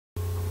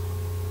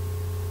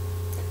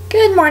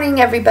Good morning,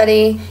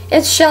 everybody.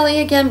 It's Shelly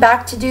again,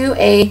 back to do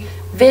a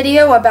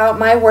video about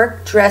my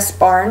work, Dress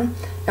Barn,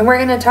 and we're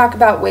going to talk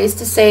about ways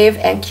to save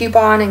and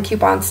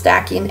coupon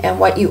stacking and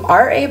what you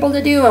are able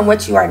to do and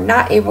what you are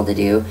not able to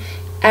do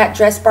at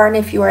Dress Barn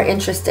if you are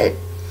interested.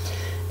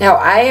 Now,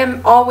 I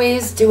am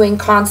always doing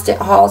constant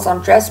hauls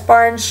on Dress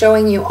Barn,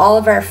 showing you all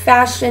of our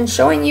fashion,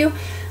 showing you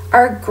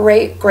our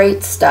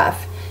great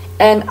stuff.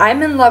 And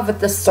I'm in love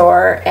with the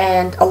store,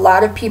 and a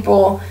lot of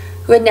people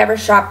who had never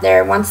shopped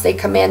there, once they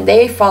come in,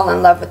 they fall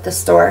in love with the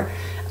store.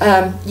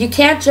 You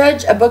can't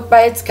judge a book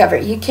by its cover.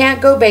 You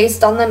can't go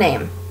based on the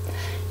name.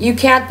 You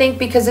can't think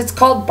because it's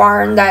called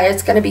Barn that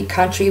it's going to be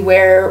country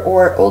wear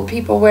or old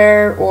people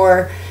wear,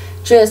 or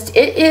just,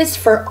 it is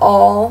for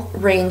all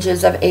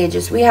ranges of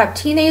ages. We have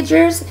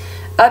teenagers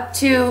up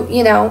to,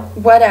 you know,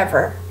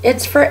 whatever.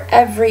 It's for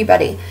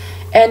everybody.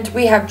 And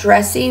we have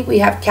dressy, we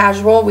have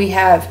casual, we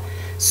have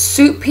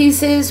suit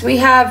pieces, we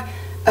have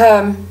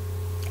a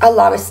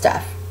lot of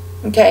stuff.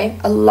 Okay,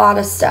 a lot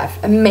of stuff,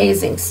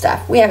 amazing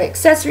stuff. We have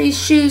accessories,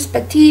 shoes,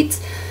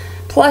 petites,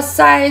 plus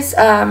size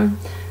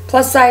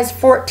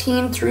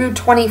 14 through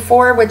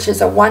 24, which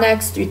is a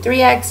 1X through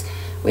 3X.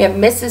 We have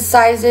misses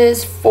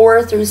sizes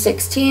 4 through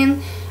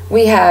 16.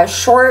 We have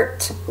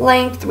short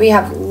length, we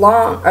have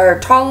long or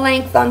tall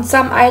length on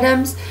some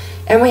items,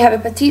 and we have a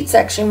petite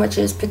section, which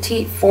is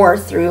petite 4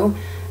 through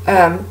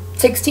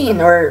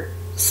 16, or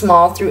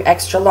small through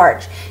extra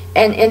large.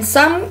 And in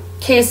some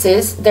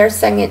cases, they're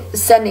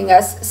sending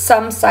us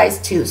some size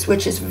 2s,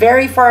 which is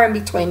very far in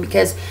between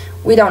because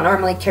we don't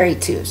normally carry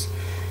 2s.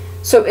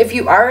 So if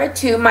you are a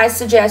 2, my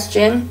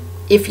suggestion,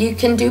 if you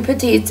can do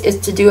petites, is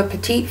to do a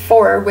petite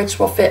 4, which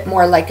will fit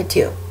more like a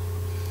 2.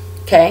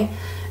 Okay?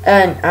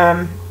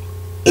 And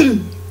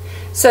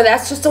so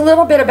that's just a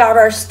little bit about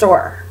our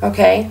store.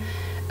 Okay?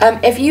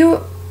 If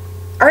you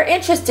are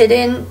interested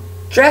in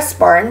Dress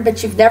Barn,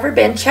 but you've never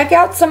been, check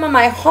out some of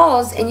my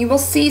hauls and you will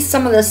see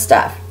some of the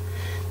stuff.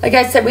 Like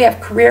I said, we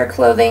have career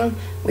clothing,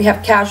 we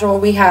have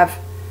casual, we have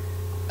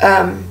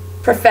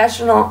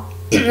professional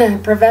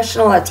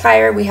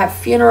attire, we have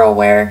funeral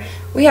wear,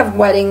 we have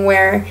wedding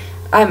wear,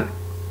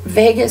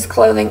 Vegas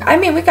clothing. I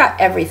mean, we got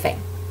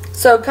everything.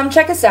 So come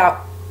check us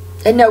out.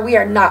 And no, we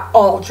are not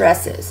all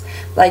dresses.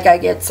 Like, I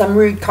get some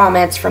rude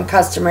comments from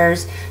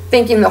customers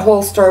thinking the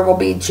whole store will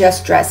be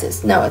just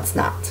dresses. No, it's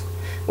not.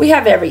 We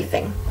have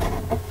everything.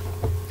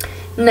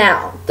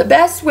 Now, the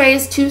best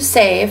ways to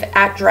save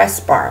at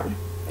Dress Barn.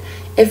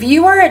 If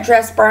you are a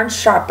Dress Barn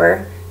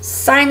shopper,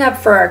 sign up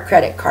for our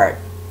credit card.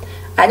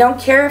 I don't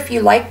care if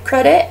you like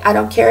credit. I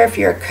don't care if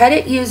you're a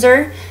credit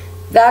user.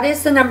 That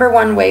is the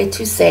 #1 way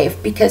to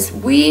save, because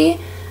we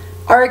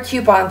are a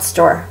coupon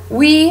store.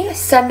 We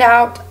send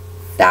out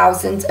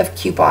thousands of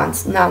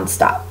coupons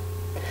nonstop.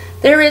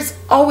 There is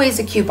always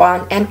a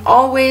coupon, and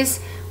always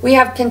we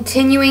have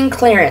continuing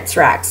clearance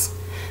racks.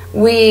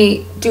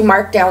 We do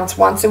markdowns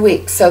once a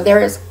week, so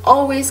there is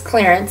always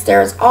clearance.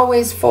 There is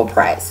always full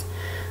price.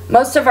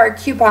 Most of our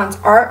coupons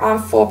are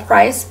on full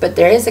price, but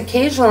there is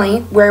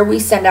occasionally where we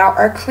send out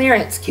our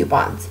clearance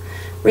coupons,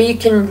 where you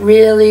can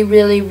really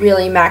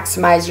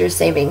maximize your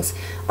savings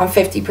on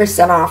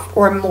 50% off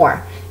or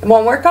more. It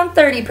won't work on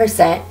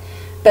 30%,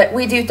 but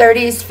we do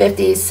 30s,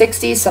 50s,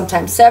 60s,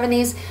 sometimes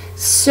 70s.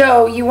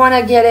 So you want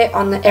to get it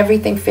on the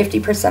everything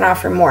 50%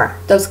 off or more,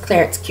 those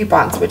clearance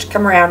coupons, which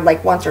come around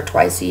like once or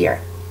twice a year.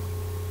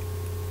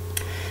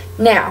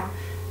 Now,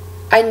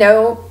 I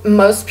know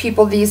most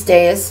people these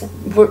days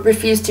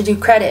refuse to do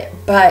credit,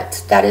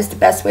 but that is the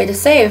best way to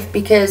save,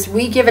 because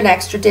we give an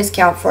extra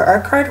discount for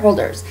our card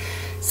holders.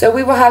 So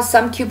we will have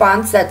some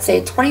coupons that say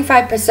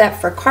 25%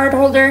 for card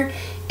holder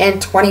and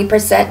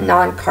 20%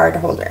 non-card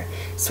holder.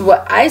 So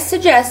what I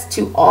suggest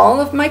to all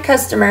of my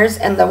customers,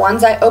 and the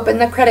ones I open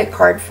the credit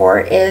card for,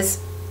 is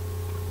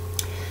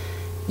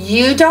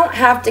you don't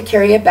have to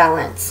carry a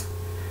balance.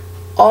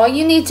 All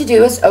you need to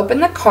do is open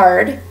the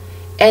card,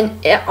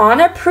 and on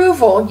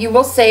approval, you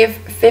will save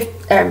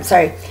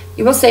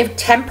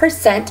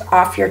 10%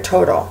 off your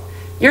total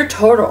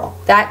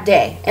that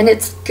day, and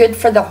it's good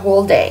for the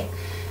whole day.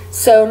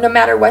 So no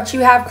matter what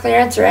you have,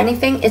 clearance or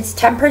anything, it's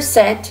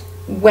 10%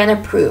 when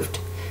approved,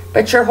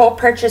 but your whole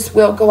purchase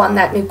will go on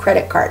that new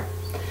credit card.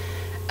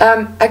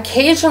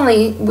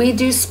 Occasionally, we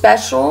do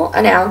special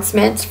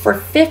announcements for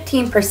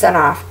 15%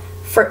 off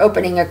for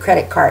opening a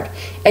credit card,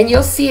 and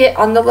you'll see it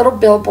on the little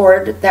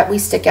billboard that we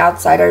stick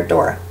outside our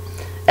door.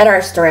 At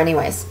our store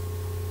anyways.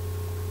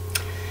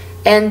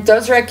 And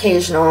those are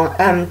occasional.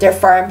 They're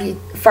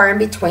far in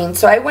between.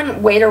 So I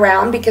wouldn't wait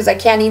around, because I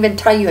can't even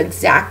tell you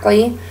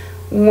exactly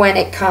when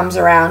it comes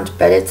around,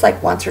 but it's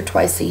like once or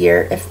twice a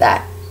year, if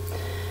that.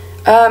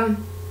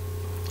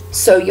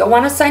 So you'll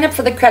want to sign up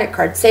for the credit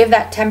card, save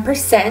that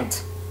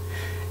 10%,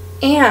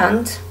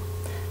 and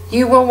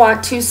you will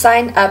want to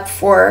sign up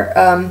for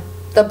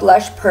the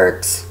Blush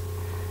Perks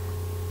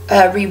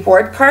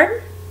reward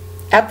card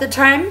at the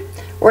time,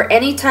 or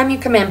anytime you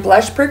come in.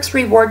 Blush Perks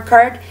reward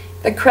card,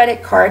 the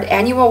credit card,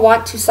 and you will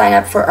want to sign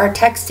up for our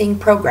texting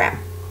program.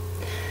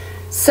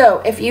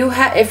 So if you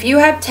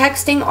have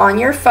texting on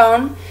your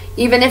phone,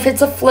 even if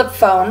it's a flip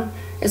phone,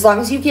 As long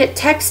as you get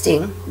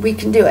texting, we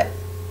can do it.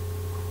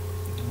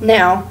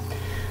 Now,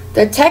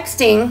 the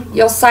texting,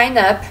 you'll sign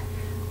up.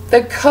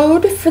 The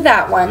code for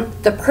that one,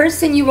 the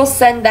person you will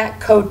send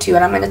that code to,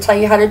 and I'm going to tell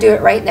you how to do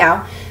it right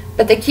now,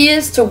 but the key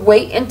is to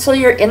wait until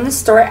you're in the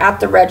store at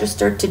the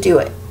register to do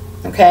it,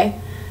 okay?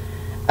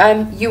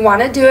 You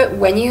want to do it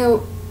when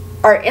you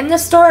are in the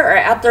store or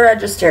at the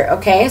register,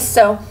 okay?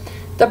 So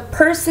the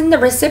person, the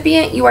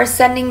recipient you are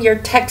sending your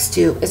text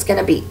to is going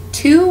to be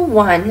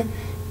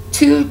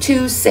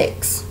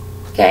 21226,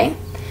 okay?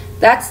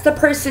 That's the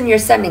person you're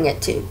sending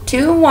it to,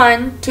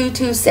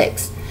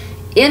 21226.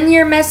 In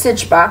your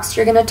message box,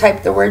 you're going to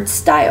type the word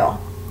style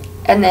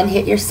and then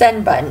hit your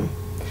send button.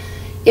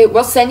 It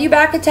will send you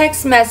back a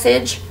text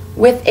message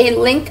with a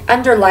link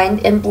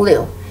underlined in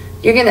blue.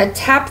 You're going to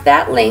tap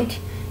that link,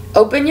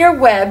 open your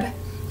web,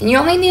 and you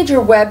only need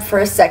your web for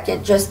a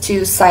second just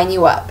to sign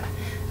you up.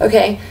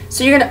 Okay,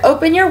 so you're going to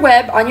open your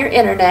web on your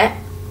internet.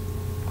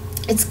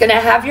 It's going to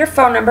have your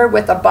phone number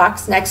with a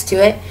box next to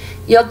it.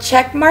 You'll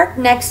check mark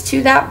next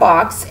to that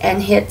box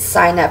and hit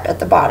sign up at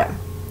the bottom.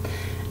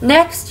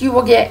 Next, you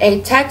will get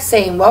a text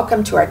saying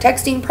welcome to our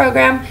texting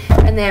program,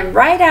 and then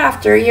right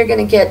after you're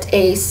going to get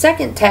a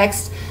second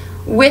text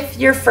with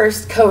your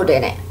first code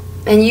in it.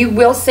 And you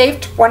will save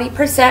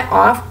 20%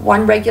 off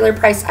one regular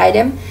price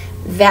item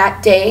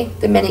that day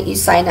the minute you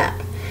sign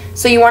up.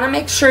 So you want to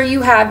make sure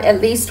you have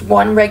at least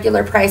one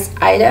regular price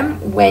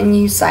item when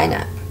you sign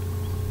up.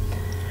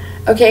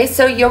 Okay,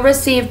 so you'll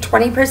receive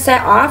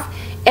 20% off,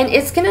 and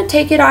it's going to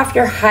take it off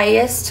your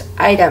highest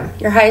item,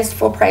 your highest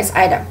full price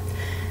item.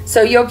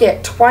 So you'll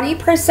get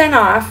 20%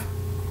 off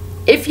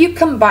if you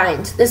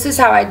combined. This is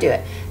how I do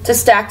it. To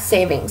stack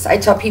savings, I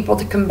tell people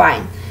to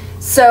combine.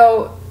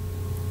 So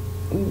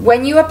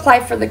when you apply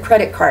for the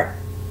credit card,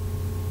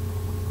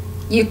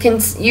 you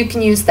can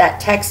use that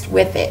text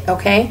with it,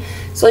 okay?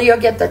 So you'll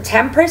get the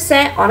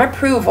 10% on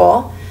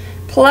approval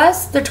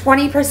plus the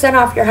 20%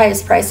 off your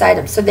highest price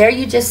item. So there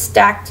you just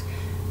stacked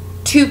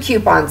 2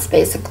 coupons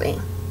basically.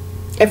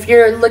 If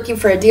you're looking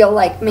for a deal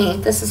like me,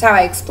 this is how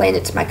I explain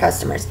it to my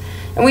customers.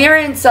 And we are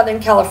in Southern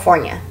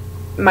California,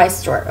 my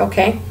store,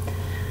 okay?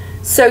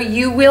 So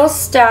you will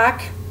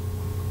stack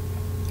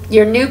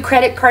your new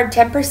credit card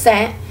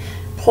 10%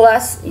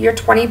 plus your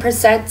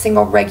 20%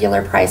 single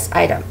regular price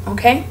item,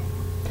 okay?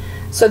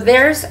 So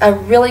there's a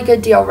really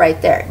good deal right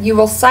there. You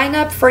will sign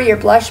up for your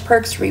Blush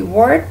Perks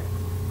reward.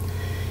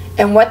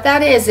 And what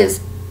that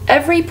is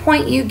every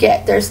point you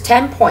get, there's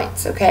 10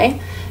 points, okay?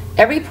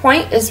 Every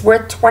point is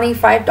worth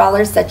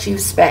 $25 that you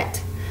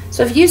spent.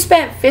 So if you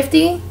spent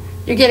 $50,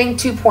 you're getting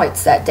 2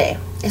 points that day.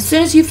 As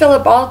soon as you fill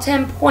up all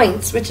 10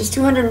 points, which is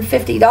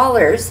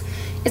 $250,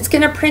 it's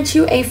going to print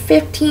you a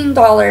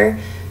 $15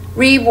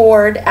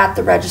 reward at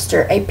the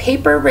register, a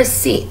paper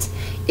receipt.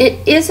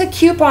 It is a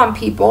coupon,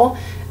 people.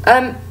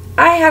 I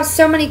have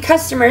so many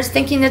customers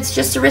thinking it's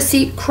just a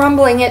receipt,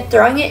 crumbling it,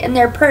 throwing it in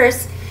their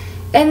purse,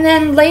 and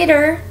then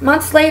later,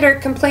 months later,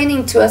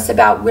 complaining to us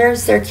about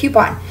where's their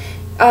coupon.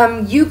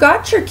 You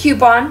got your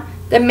coupon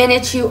the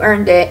minute you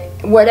earned it.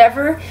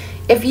 Whatever.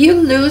 If you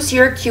lose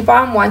your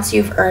coupon once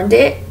you've earned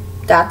it,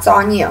 that's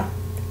on you.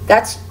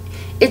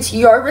 It's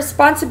your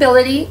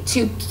responsibility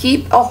to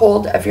keep a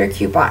hold of your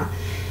coupon.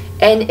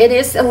 And it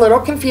is a little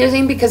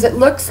confusing because it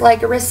looks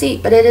like a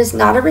receipt, but it is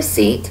not a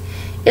receipt.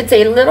 It's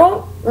a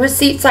little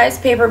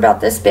receipt-sized paper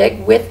about this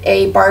big with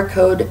a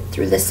barcode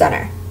through the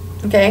center.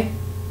 Okay?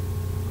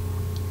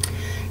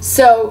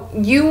 So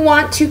you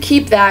want to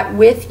keep that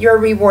with your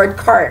reward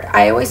card.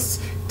 I always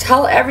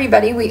tell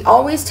everybody, we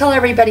always tell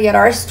everybody at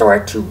our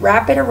store to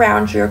wrap it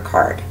around your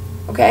card,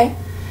 okay?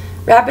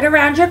 Wrap it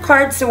around your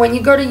card so when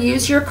you go to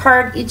use your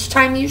card each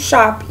time you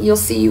shop, you'll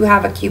see you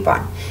have a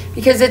coupon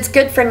because it's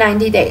good for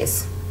 90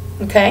 days,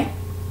 okay?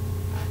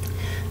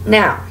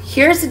 Now,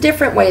 here's a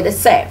different way to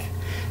save.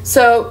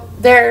 So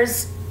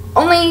there's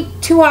only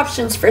 2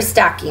 options for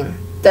stacking,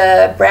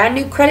 the brand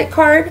new credit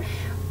card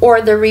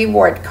or the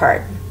reward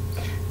card.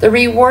 The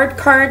reward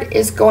card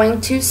is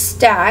going to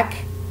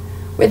stack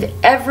with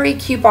every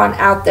coupon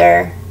out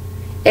there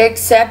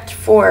except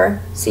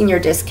for senior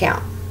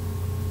discount,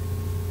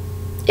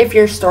 if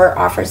your store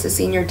offers a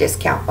senior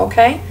discount,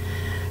 okay?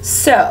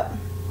 So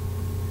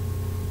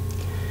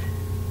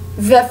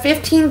the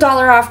 $15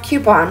 off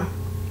coupon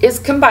is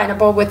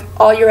combinable with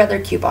all your other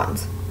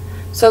coupons.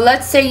 So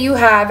let's say you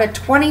have a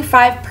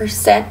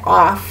 25%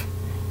 off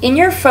in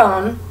your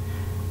phone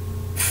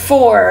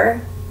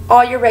for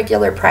all your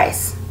regular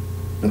price,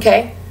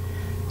 okay?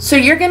 So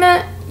you're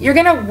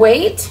gonna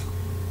wait,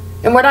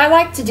 and what I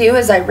like to do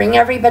is I ring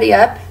everybody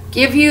up,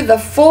 give you the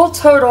full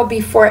total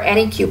before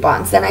any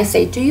coupons. Then I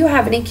say, do you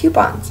have any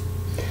coupons?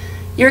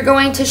 You're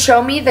going to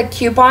show me the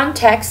coupon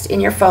text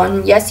in your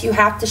phone. Yes, you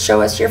have to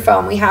show us your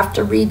phone. We have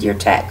to read your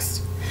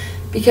text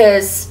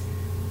because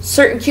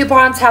certain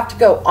coupons have to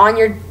go on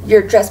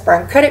your Dress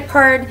Barn credit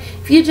card.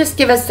 If you just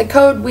give us the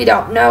code, we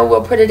don't know,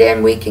 we'll put it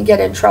in, we can get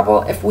in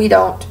trouble if we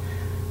don't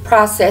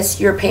process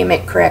your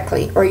payment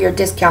correctly or your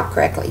discount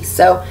correctly.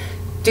 So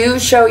do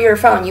show your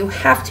phone. You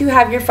have to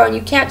have your phone.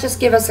 You can't just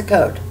give us a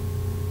code.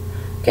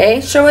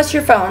 Okay, show us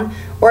your phone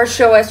or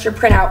show us your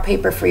printout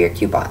paper for your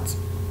coupons.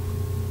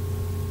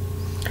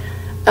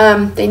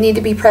 They need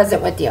to be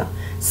present with you.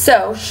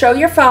 So show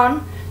your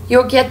phone,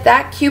 you'll get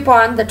that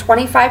coupon, the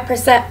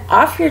 25%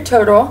 off your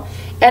total,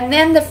 and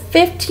then the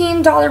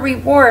 $15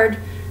 reward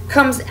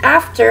comes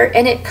after,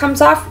 and it comes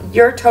off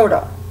your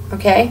total,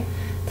 okay?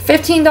 The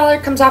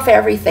 $15 comes off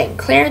everything,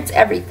 clearance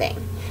everything,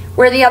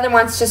 where the other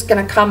one's just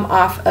gonna come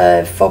off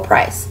of full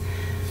price.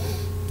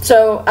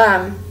 So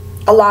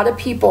a lot of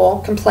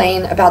people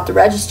complain about the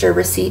register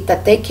receipt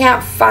that they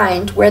can't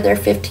find where their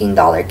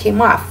 $15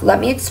 came off. Let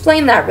me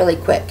explain that really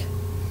quick.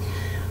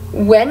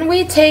 When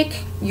we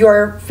take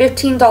your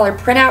 $15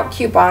 printout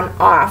coupon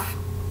off,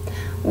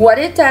 what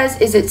it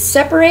does is it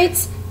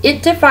separates,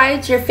 it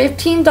divides your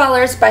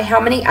 $15 by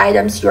how many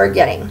items you're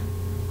getting,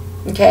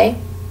 okay?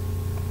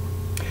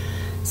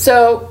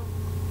 So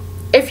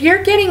if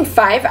you're getting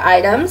 5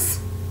 items,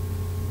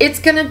 it's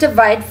going to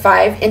divide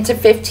 5 into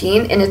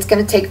 15, and it's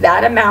going to take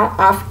that amount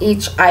off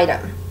each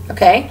item,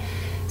 okay?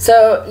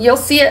 So you'll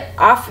see it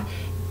off,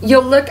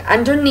 you'll look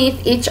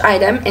underneath each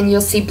item and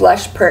you'll see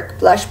blush perk,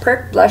 blush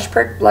perk, blush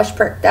perk, blush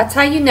perk. That's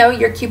how you know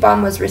your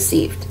coupon was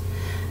received,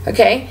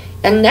 okay?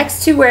 And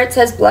next to where it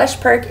says blush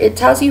perk, it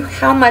tells you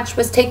how much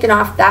was taken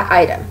off that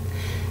item.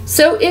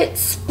 So it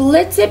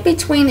splits it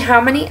between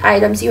how many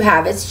items you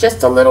have. It's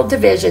just a little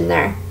division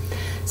there.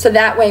 So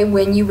that way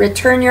when you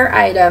return your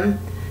item,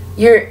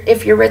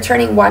 if you're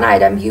returning 1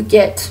 item, you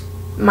get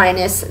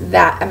minus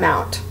that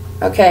amount,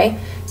 okay?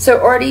 So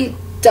it already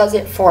does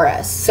it for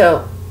us,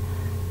 so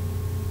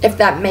if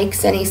that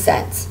makes any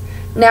sense.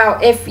 Now,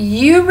 if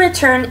you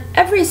return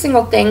every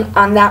single thing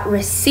on that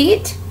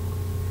receipt,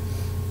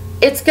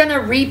 it's gonna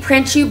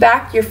reprint you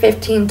back your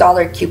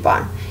 $15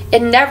 coupon.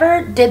 It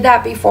never did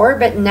that before,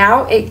 but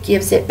now it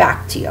gives it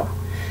back to you.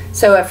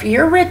 So if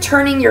you're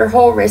returning your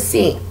whole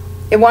receipt,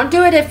 it won't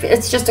do it if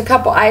it's just a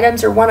couple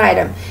items or 1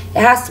 item. It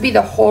has to be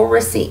the whole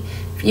receipt.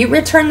 If you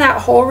return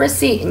that whole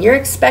receipt and you're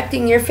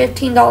expecting your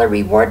 $15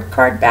 reward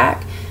card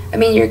back,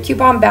 your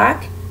coupon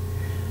back,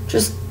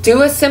 just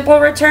do a simple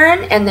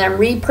return and then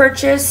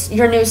repurchase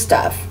your new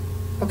stuff,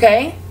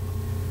 okay?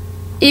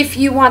 If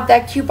you want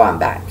that coupon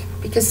back,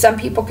 because some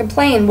people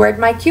complain, where'd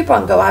my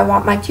coupon go? I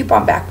want my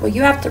coupon back. Well,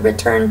 you have to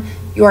return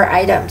your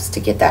items to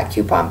get that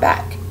coupon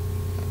back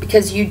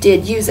because you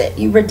did use it,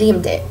 you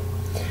redeemed it.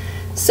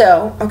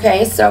 So,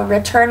 okay, so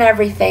return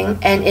everything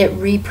and it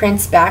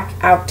reprints back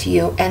out to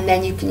you, and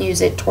then you can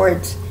use it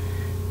towards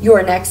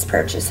your next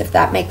purchase, if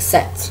that makes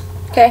sense,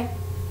 okay?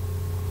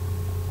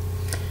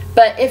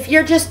 But if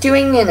you're just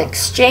doing an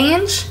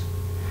exchange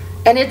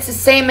and it's the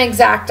same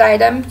exact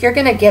item, you're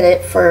gonna get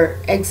it for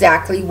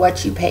exactly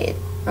what you paid,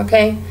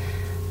 okay?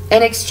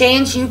 An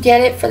exchange, you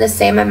get it for the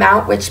same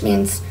amount, which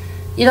means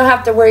you don't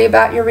have to worry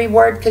about your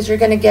reward because you're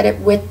gonna get it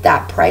with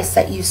that price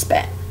that you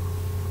spent.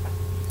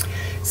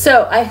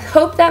 So I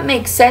hope that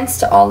makes sense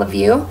to all of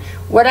you.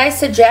 What I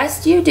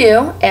suggest you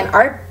do, and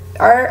our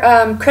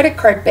credit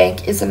card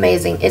bank is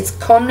amazing. It's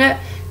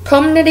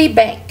Community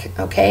Bank,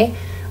 okay?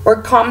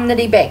 Or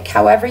Community Bank,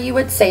 however you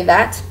would say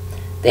that.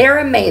 They're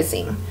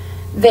amazing.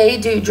 They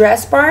do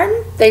Dress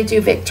Barn, they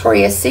do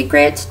Victoria's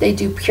Secret, they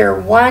do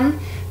Pure One,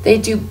 they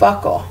do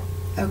Buckle,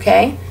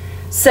 okay?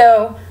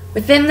 So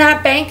within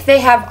that bank,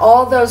 they have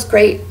all those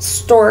great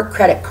store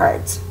credit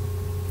cards.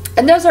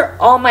 And those are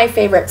all my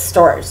favorite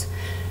stores.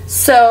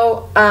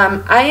 So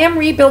I am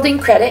rebuilding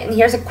credit, and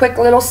here's a quick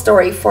little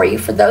story for you,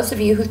 for those of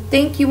you who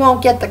think you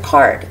won't get the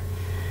card.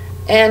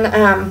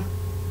 And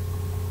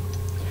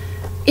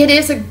it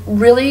is a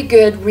really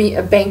good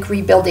bank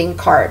rebuilding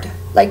card.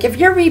 Like if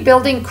you're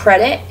rebuilding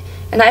credit,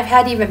 and I've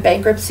had even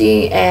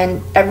bankruptcy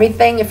and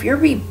everything, if you're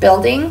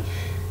rebuilding,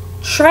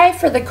 try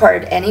for the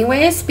card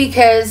anyways,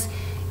 because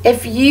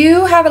if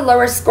you have a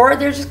lower score,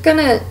 they're just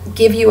gonna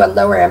give you a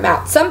lower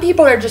amount. Some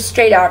people are just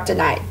straight out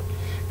denied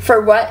for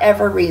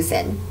whatever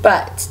reason,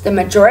 but the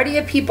majority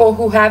of people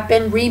who have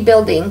been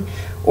rebuilding,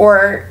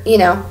 or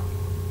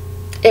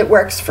it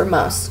works for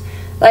most.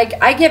 Like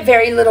I get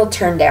very little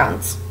turn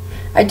downs.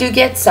 I do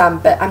get some,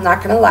 but I'm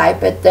not gonna lie,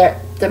 but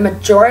the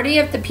majority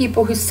of the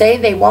people who say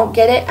they won't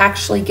get it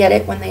actually get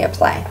it when they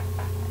apply.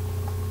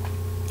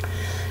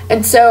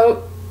 And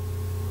so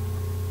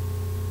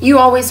you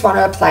always want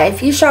to apply.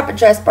 If you shop at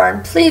Dress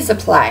Barn, please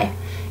apply.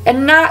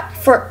 And not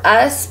for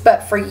us,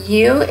 but for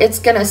you. It's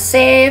going to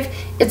save.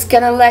 It's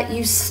going to let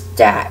you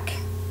stack.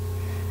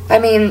 Not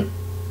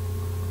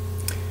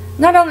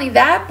only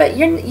that, but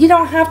you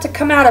don't have to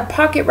come out of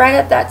pocket right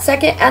at that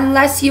second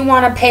unless you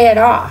want to pay it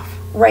off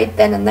right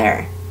then and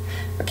there.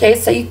 Okay,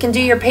 so you can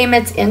do your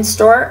payments in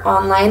store,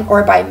 online,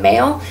 or by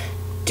mail.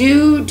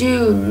 Do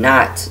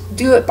not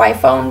do it by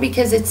phone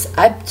because it's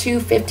up to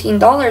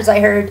 $15, I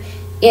heard,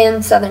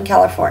 in Southern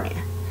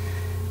California.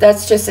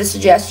 That's just a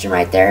suggestion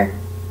right there.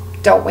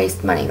 Don't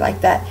waste money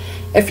like that.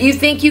 If you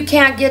think you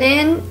can't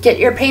get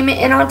your payment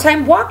in on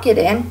time, walk it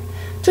in.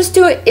 Just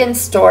do it in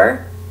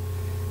store.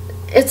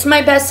 It's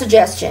my best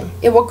suggestion.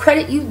 It will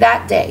credit you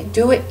that day.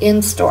 Do it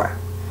in store.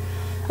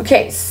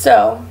 Okay,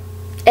 so,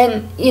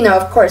 and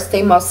of course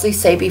they mostly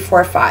say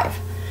before 5.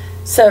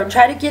 So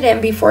try to get in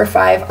before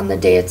 5 on the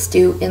day it's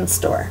due in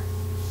store.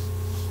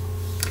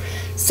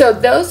 So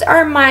those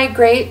are my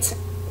great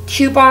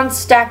coupon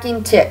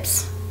stacking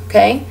tips,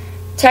 okay?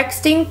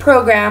 Texting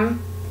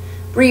program,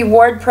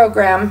 reward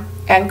program,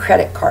 and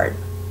credit card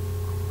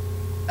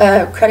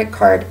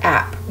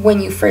app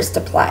when you first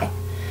apply.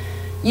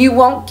 You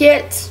won't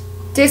get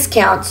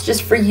discounts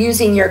just for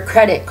using your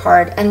credit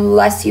card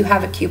unless you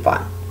have a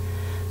coupon.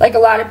 Like a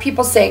lot of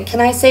people say, can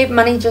I save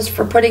money just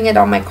for putting it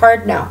on my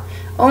card? No,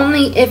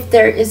 only if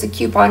there is a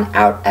coupon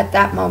out at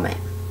that moment,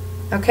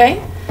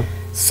 okay?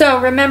 So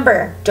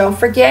remember, don't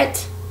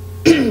forget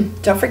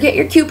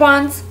your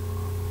coupons.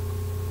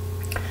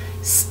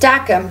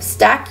 Stack them.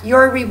 Stack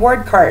your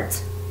reward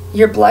cards,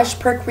 your Blush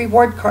Perk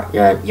reward card,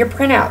 your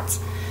printouts.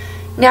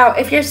 Now,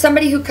 if you're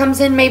somebody who comes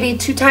in maybe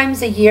 2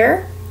 times a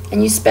year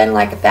and you spend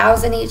like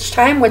 $1,000 each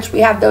time, which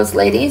we have those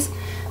ladies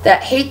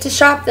that hate to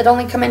shop that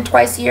only come in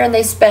twice a year and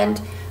they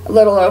spend a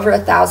little over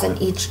 $1,000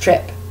 each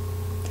trip.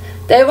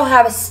 They will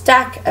have a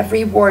stack of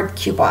reward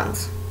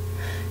coupons.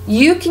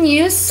 You can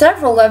use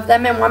several of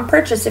them in one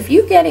purchase. If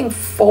you're getting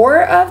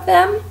 4 of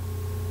them,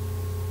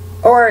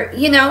 or,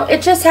 you know,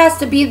 it just has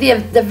to be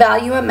the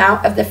value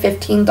amount of the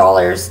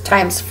 $15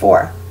 times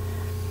 4.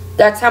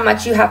 That's how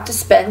much you have to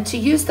spend to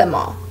use them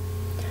all.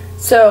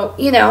 So,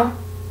 you know,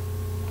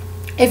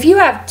 if you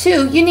have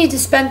 2, you need to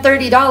spend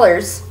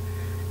 $30,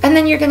 and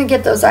then you're going to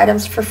get those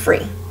items for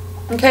free,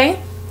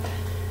 okay?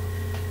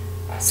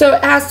 So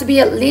it has to be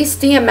at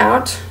least the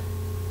amount.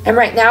 And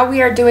right now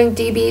we are doing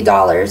DB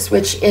dollars,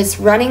 which is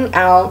running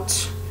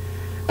out.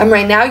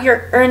 Right now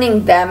you're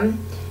earning them,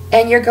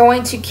 and you're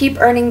going to keep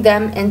earning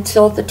them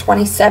until the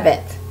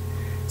 27th.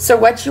 So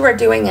what you are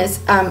doing is,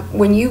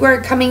 when you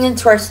are coming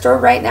into our store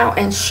right now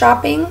and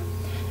shopping,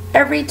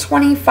 every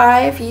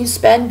 $25 you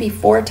spend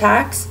before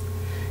tax,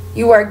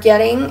 you are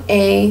getting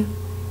a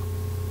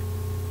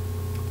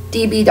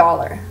DB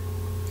dollar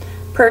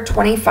per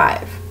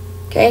 25.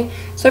 Okay,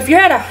 so if you're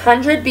at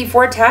 100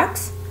 before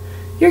tax,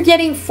 you're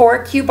getting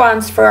 4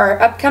 coupons for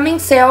our upcoming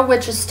sale,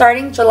 which is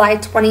starting July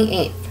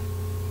 28th.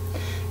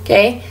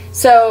 Okay,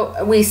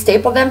 so we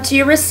staple them to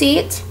your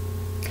receipt,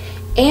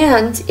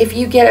 and if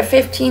you get a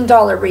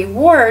 $15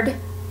 reward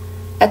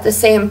at the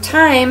same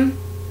time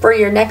for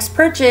your next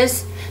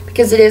purchase,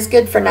 because it is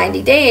good for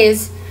 90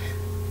 days,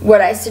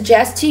 what I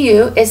suggest to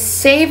you is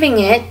saving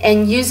it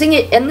and using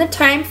it in the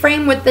time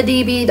frame with the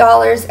DB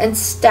dollars and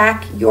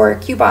stack your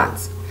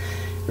coupons.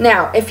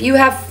 Now, if you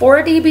have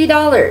 4 DB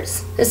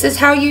dollars, this is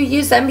how you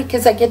use them,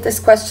 because I get this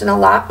question a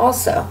lot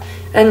also.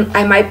 And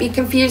I might be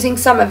confusing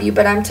some of you,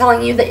 but I'm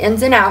telling you the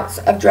ins and outs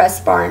of Dress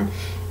Barn.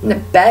 And the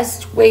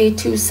best way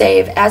to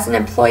save, as an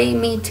employee,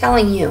 me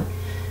telling you,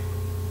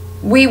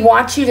 we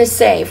want you to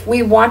save.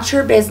 We want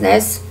your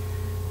business.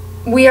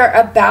 We are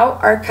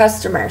about our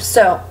customers.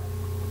 So,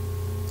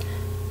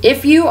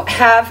 if you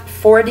have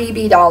 4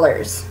 DB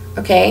dollars,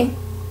 okay,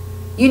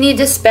 you need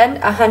to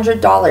spend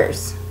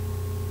 $100.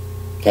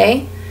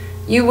 Okay,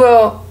 you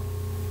will,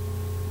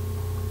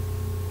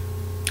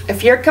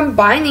 if you're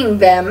combining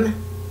them,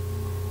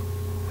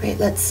 wait,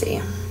 let's see,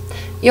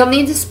 you'll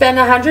need to spend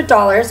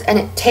 $100, and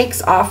it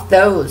takes off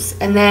those.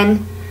 And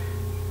then,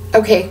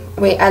 okay,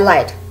 wait, I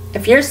lied.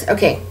 If you're,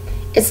 okay,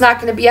 it's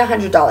not going to be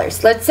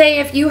 $100. Let's say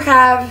if you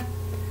have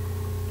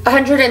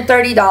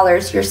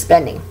 $130 you're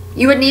spending,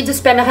 you would need to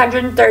spend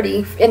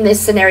 $130 in this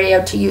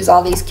scenario to use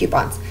all these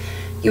coupons.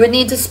 You would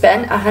need to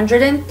spend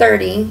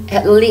 $130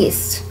 at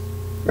least,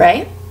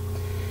 right?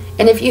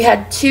 And if you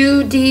had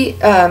two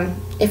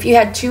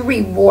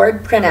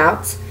reward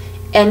printouts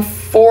and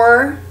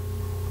 4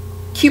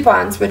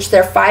 coupons, which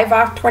they're 5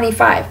 off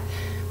 25,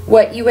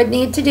 what you would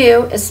need to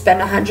do is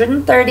spend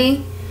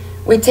 $130.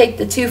 We take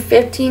the two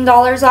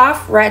 $15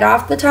 off right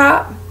off the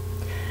top,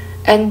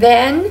 and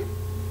then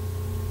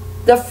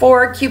the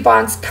 4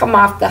 coupons come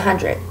off the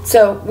 100.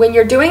 So when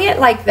you're doing it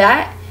like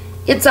that,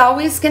 it's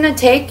always going to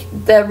take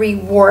the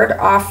reward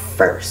off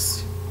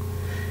first.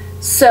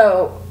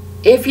 So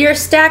if you're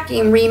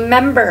stacking,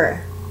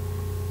 remember,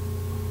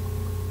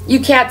 you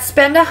can't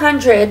spend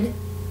 $100,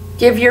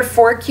 give your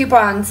 4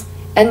 coupons,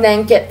 and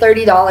then get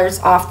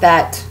 $30 off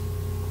that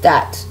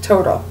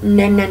total.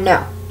 No, no,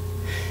 no.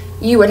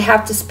 You would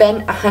have to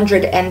spend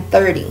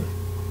 $130,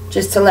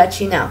 just to let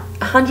you know.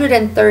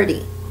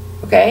 $130,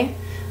 okay?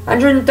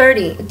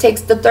 $130, it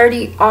takes the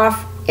 30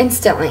 off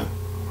instantly.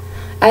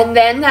 And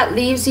then that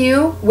leaves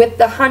you with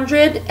the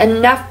 100,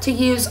 enough to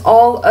use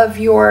all of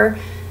your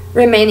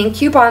remaining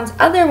coupons.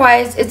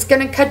 Otherwise, it's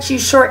going to cut you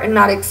short and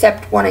not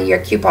accept one of your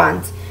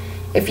coupons.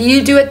 If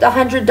you do it the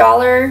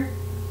 $100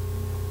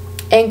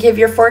 and give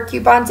your 4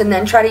 coupons and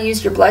then try to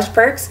use your Blush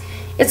Perks,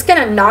 it's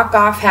going to knock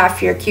off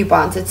half your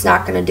coupons. It's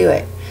not going to do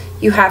it.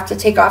 You have to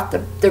take off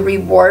the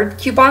reward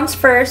coupons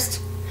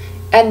first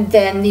and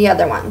then the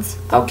other ones.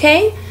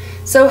 Okay?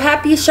 So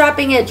happy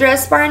shopping at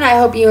Dress Barn. I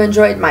hope you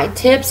enjoyed my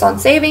tips on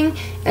saving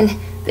and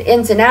the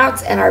ins and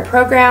outs and our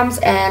programs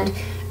and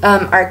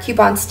our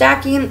coupon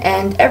stacking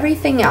and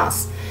everything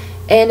else.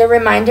 And a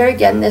reminder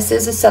again, this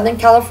is a Southern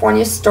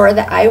California store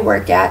that I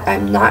work at.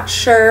 I'm not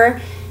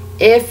sure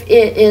if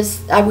it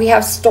is, we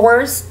have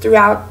stores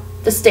throughout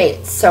the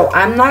state, so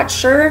I'm not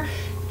sure.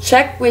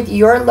 Check with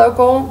your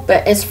local,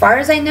 but as far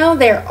as I know,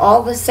 they're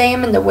all the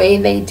same in the way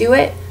they do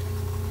it.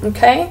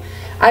 Okay,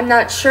 I'm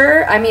not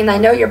sure. I mean, I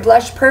know your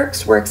Blush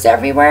Perks works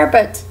everywhere,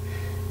 but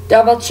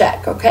double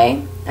check.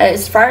 Okay,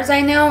 as far as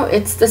I know,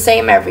 it's the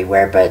same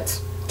everywhere,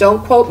 but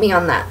don't quote me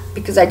on that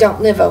because I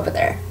don't live over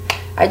there.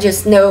 I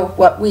just know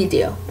what we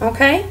do.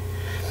 Okay,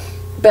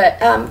 but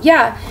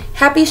yeah,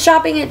 happy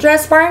shopping at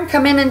Dress Barn.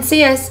 Come in and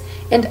see us.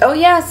 And oh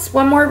yes,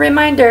 one more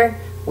reminder,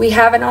 we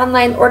have an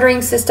online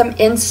ordering system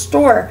in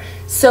store.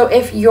 So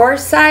if your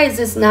size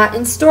is not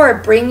in store,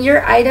 bring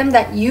your item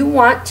that you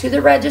want to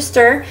the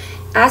register.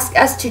 Ask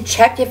us to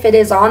check if it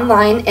is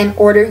online and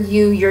order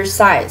you your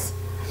size.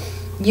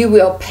 You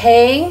will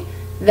pay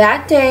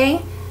that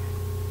day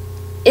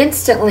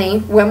instantly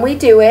when we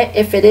do it,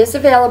 if it is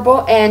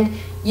available, and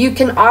you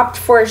can opt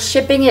for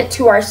shipping it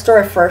to our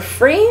store for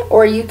free,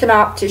 or you can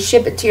opt to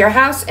ship it to your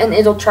house and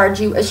it'll charge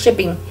you a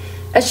shipping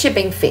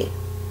fee.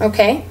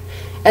 Okay?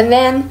 And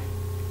then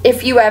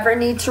if you ever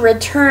need to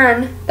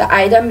return the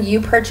item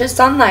you purchased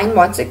online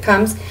once it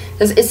comes,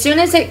 because as soon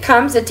as it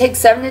comes, it takes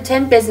 7 to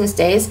 10 business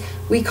days.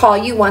 We call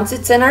you once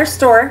it's in our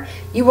store.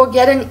 You will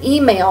get an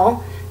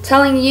email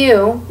telling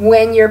you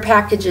when your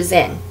package is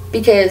in,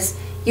 because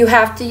you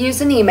have to use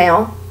an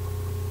email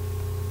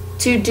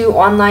to do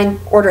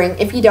online ordering.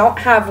 If you don't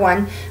have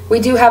one,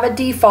 we do have a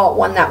default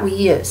one that we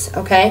use.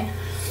 Okay?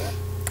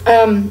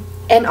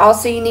 And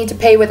also you need to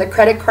pay with a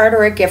credit card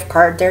or a gift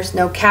card. There's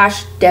no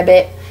cash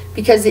debit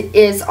because it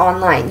is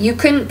online. You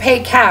couldn't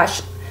pay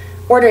cash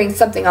ordering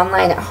something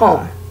online at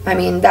home. I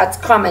mean, that's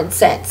common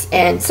sense.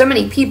 And so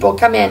many people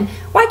come in,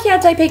 why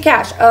can't I pay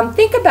cash?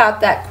 Think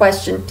about that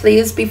question,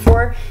 please,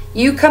 before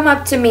you come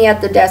up to me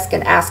at the desk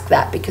and ask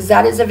that, because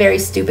that is a very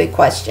stupid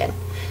question.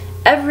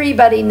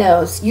 Everybody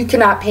knows you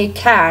cannot pay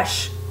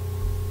cash.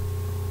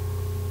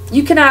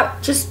 You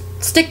cannot just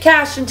stick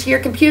cash into your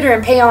computer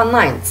and pay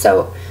online.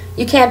 So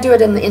you can't do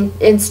it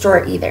in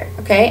store either.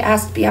 Okay, it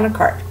has to be on a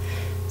card.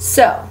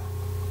 So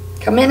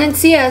come in and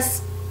see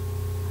us.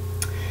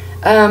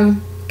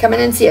 Come in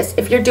and see us.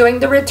 If you're doing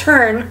the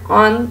return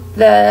on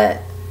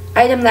the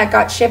item that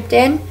got shipped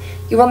in,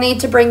 you will need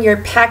to bring your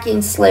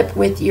packing slip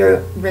with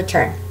your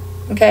return.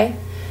 Okay?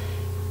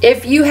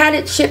 If you had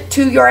it shipped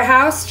to your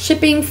house,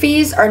 shipping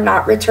fees are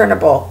not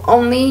returnable.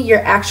 Only your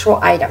actual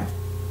item.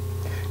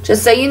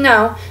 Just so you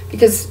know,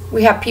 because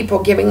we have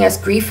people giving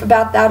us grief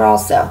about that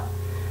also.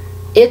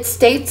 It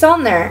states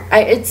on there,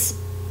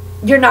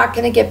 you're not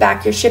going to get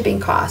back your shipping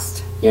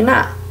cost. You're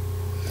not.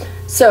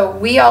 So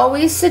we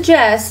always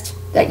suggest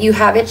that you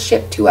have it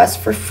shipped to us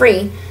for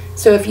free.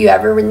 So if you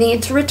ever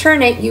need to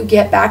return it, you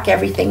get back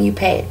everything you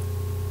paid.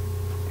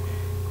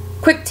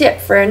 Quick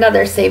tip for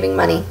another saving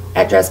money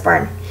at Dress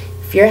Barn.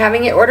 If you're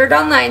having it ordered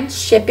online,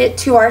 ship it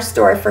to our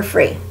store for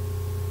free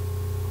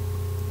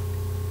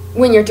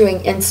when you're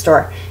doing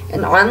in-store.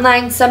 And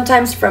online,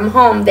 sometimes from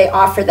home, they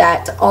offer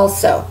that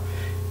also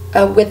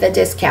with a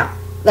discount.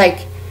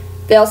 Like,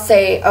 they'll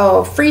say,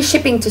 oh, free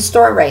shipping to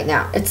store right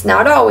now. It's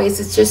not always,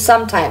 it's just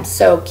sometimes.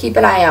 So keep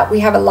an eye out. We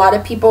have a lot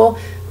of people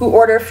who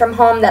order from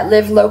home that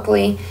live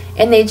locally,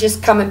 and they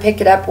just come and pick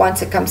it up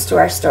once it comes to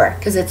our store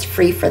because it's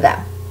free for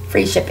them.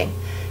 Free shipping.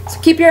 So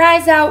keep your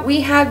eyes out.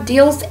 We have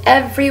deals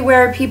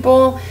everywhere,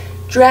 people.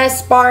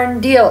 Dress Barn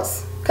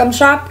deals. Come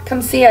shop,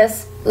 come see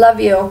us.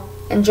 Love you.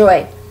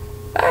 Enjoy.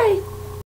 Bye.